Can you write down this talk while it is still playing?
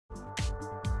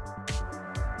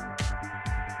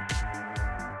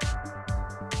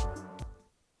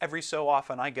Every so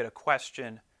often I get a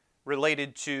question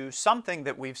related to something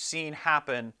that we've seen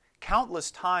happen countless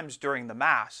times during the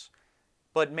Mass,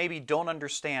 but maybe don't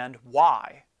understand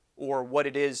why or what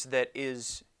it is that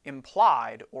is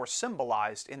implied or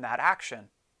symbolized in that action.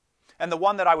 And the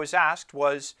one that I was asked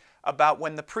was about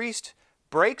when the priest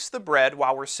breaks the bread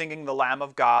while we're singing the Lamb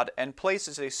of God and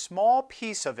places a small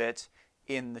piece of it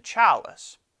in the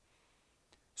chalice.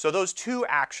 So those two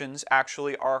actions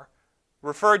actually are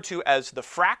referred to as the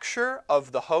fracture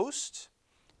of the host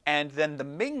and then the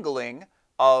mingling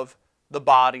of the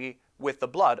body with the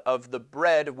blood, of the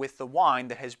bread with the wine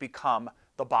that has become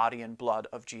the body and blood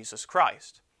of Jesus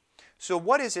Christ. So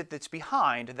what is it that's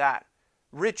behind that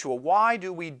ritual? Why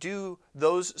do we do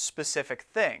those specific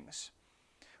things?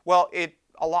 Well,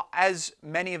 as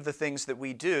many of the things that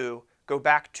we do go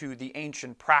back to the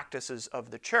ancient practices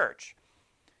of the church.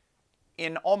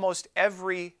 In almost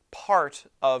every part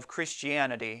of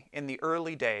Christianity in the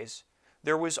early days,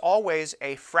 there was always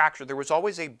a fracture, there was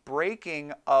always a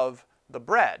breaking of the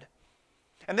bread.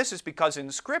 And this is because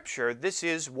in Scripture, this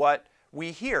is what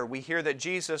we hear. We hear that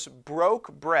Jesus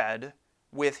broke bread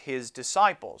with his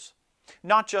disciples.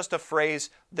 Not just a phrase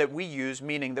that we use,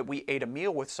 meaning that we ate a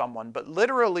meal with someone, but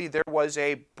literally there was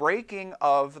a breaking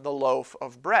of the loaf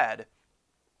of bread.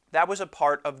 That was a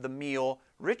part of the meal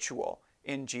ritual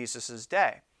in Jesus'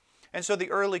 day. And so the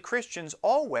early Christians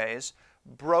always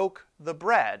broke the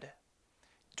bread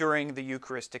during the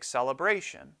Eucharistic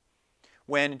celebration.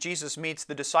 When Jesus meets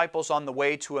the disciples on the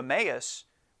way to Emmaus,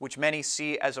 which many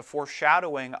see as a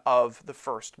foreshadowing of the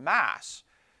first Mass,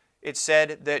 it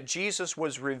said that Jesus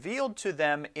was revealed to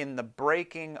them in the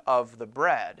breaking of the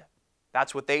bread.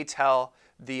 That's what they tell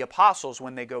the apostles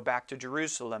when they go back to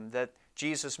Jerusalem, that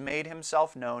Jesus made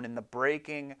himself known in the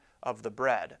breaking of the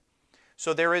bread.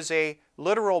 So there is a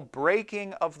literal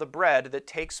breaking of the bread that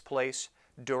takes place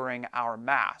during our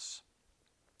Mass.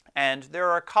 And there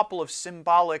are a couple of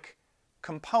symbolic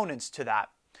components to that.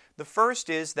 The first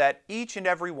is that each and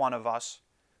every one of us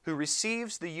who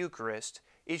receives the Eucharist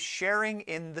is sharing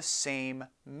in the same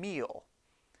meal.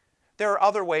 There are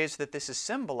other ways that this is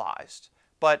symbolized,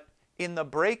 but in the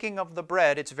breaking of the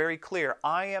bread, it's very clear,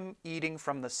 I am eating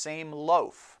from the same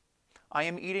loaf. I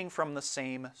am eating from the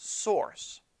same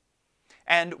source.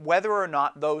 And whether or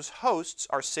not those hosts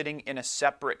are sitting in a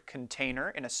separate container,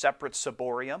 in a separate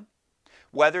ciborium,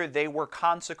 whether they were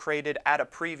consecrated at a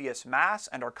previous Mass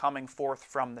and are coming forth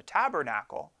from the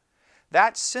tabernacle,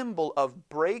 that symbol of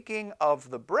breaking of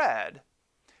the bread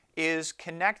is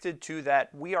connected to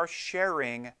that we are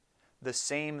sharing the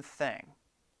same thing.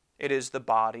 It is the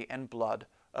body and blood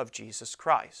of Jesus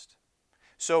Christ.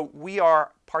 So we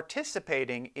are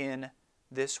participating in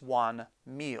this one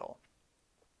meal.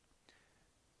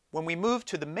 When we move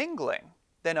to the mingling,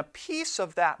 then a piece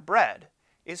of that bread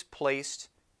is placed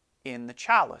in the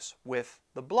chalice with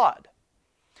the blood.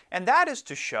 And that is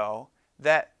to show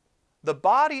that the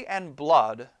body and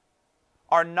blood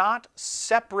are not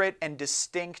separate and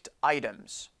distinct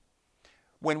items.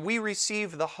 When we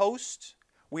receive the host,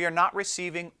 we are not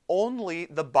receiving only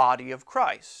the body of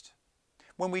Christ.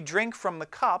 When we drink from the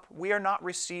cup, we are not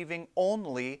receiving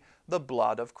only the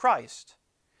blood of Christ.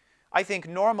 I think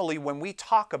normally when we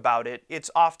talk about it,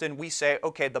 it's often we say,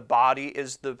 okay, the body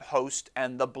is the host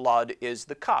and the blood is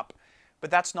the cup. But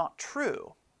that's not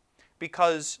true,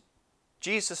 because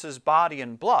Jesus' body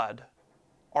and blood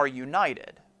are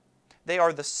united. They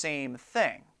are the same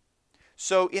thing.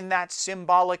 So in that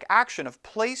symbolic action of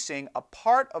placing a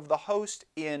part of the host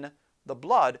in the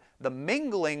blood, the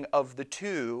mingling of the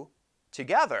two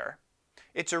together,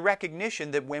 it's a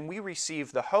recognition that when we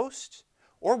receive the host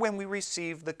or when we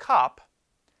receive the cup,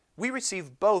 we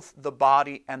receive both the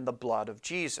body and the blood of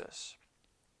Jesus.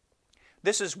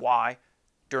 This is why,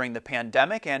 during the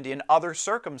pandemic and in other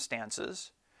circumstances,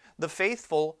 the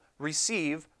faithful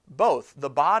receive both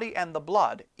the body and the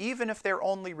blood, even if they're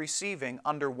only receiving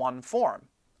under one form,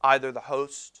 either the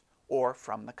host or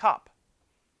from the cup.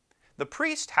 The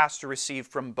priest has to receive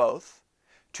from both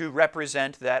to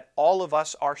represent that all of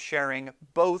us are sharing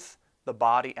both the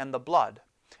body and the blood.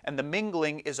 And the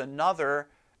mingling is another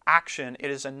action,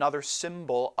 it is another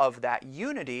symbol of that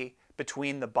unity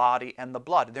between the body and the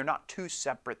blood. They're not two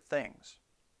separate things.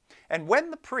 And when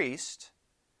the priest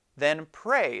then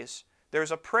prays,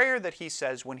 there's a prayer that he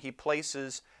says when he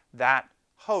places that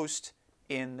host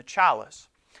in the chalice.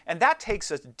 And that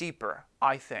takes us deeper,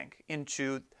 I think,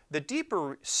 into the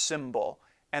deeper symbol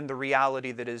and the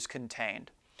reality that is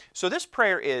contained. So this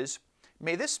prayer is,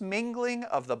 may this mingling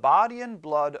of the body and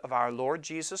blood of our Lord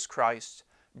Jesus Christ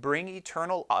bring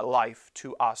eternal life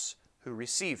to us who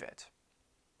receive it.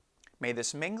 May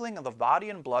this mingling of the body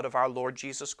and blood of our Lord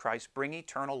Jesus Christ bring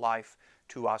eternal life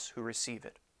to us who receive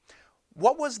it.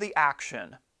 What was the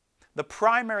action, the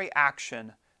primary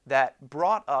action that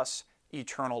brought us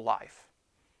eternal life?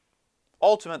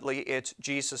 Ultimately, it's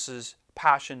Jesus'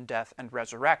 passion, death, and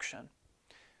resurrection.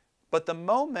 But the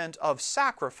moment of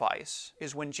sacrifice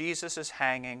is when Jesus is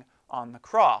hanging on the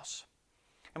cross.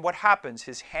 And what happens?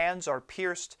 His hands are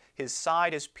pierced, his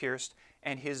side is pierced,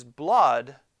 and his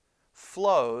blood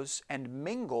flows and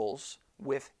mingles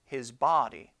with his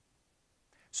body.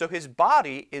 So his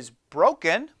body is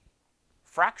broken,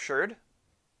 fractured,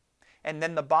 and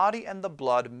then the body and the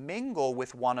blood mingle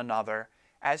with one another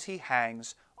as he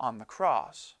hangs on the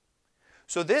cross.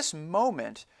 So this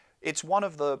moment, it's one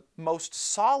of the most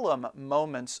solemn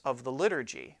moments of the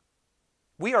liturgy.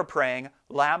 We are praying,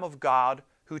 Lamb of God,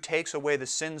 who takes away the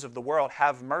sins of the world,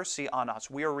 have mercy on us.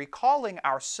 We are recalling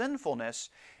our sinfulness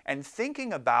and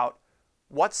thinking about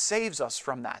what saves us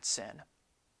from that sin.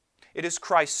 It is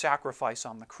Christ's sacrifice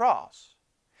on the cross.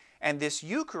 And this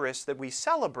Eucharist that we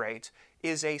celebrate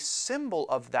is a symbol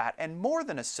of that, and more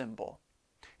than a symbol.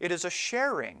 It is a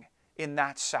sharing in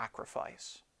that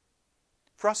sacrifice.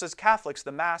 For us as Catholics,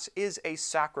 the Mass is a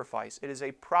sacrifice. It is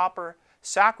a proper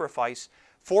sacrifice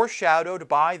foreshadowed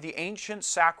by the ancient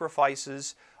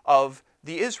sacrifices of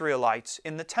the Israelites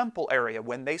in the temple area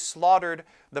when they slaughtered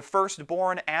the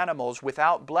firstborn animals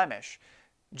without blemish.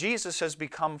 Jesus has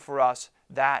become for us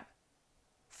that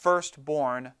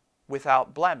firstborn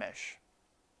without blemish.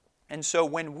 And so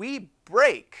when we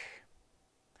break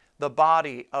the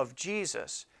body of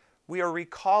Jesus, we are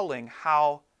recalling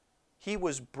how he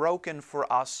was broken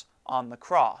for us on the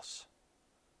cross.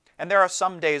 And there are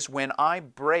some days when I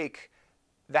break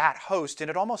that host and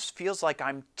it almost feels like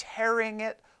I'm tearing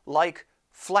it like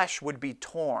flesh would be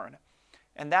torn.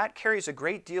 And that carries a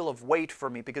great deal of weight for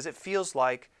me because it feels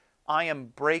like I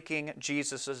am breaking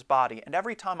Jesus' body. And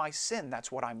every time I sin,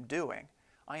 that's what I'm doing.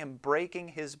 I am breaking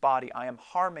his body. I am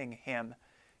harming him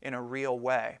in a real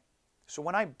way. So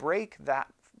when I break that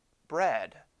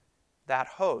bread, that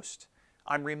host,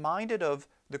 I'm reminded of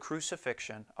the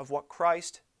crucifixion, of what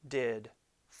Christ did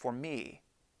for me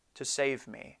to save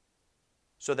me,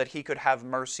 so that he could have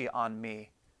mercy on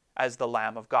me as the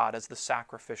Lamb of God, as the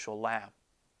sacrificial lamb.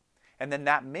 And then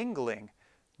that mingling,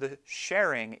 the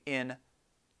sharing in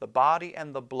the body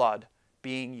and the blood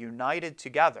being united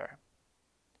together,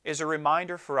 is a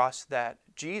reminder for us that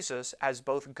Jesus, as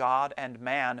both God and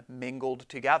man, mingled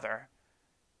together.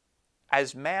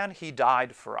 As man, he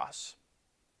died for us.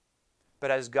 But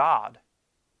as God,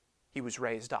 he was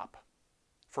raised up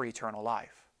for eternal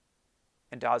life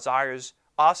and desires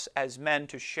us as men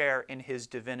to share in his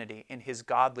divinity, in his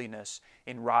godliness,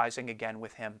 in rising again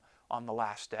with him on the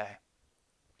last day.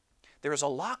 There is a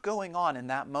lot going on in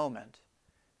that moment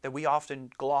that we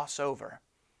often gloss over.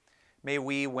 May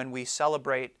we, when we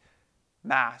celebrate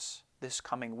Mass this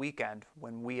coming weekend,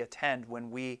 when we attend,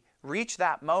 when we reach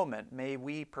that moment, may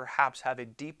we perhaps have a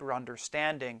deeper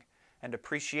understanding and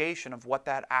appreciation of what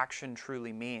that action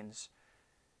truly means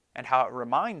and how it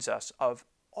reminds us of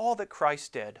all that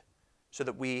Christ did so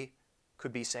that we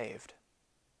could be saved.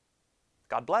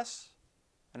 God bless,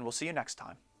 and we'll see you next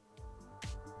time.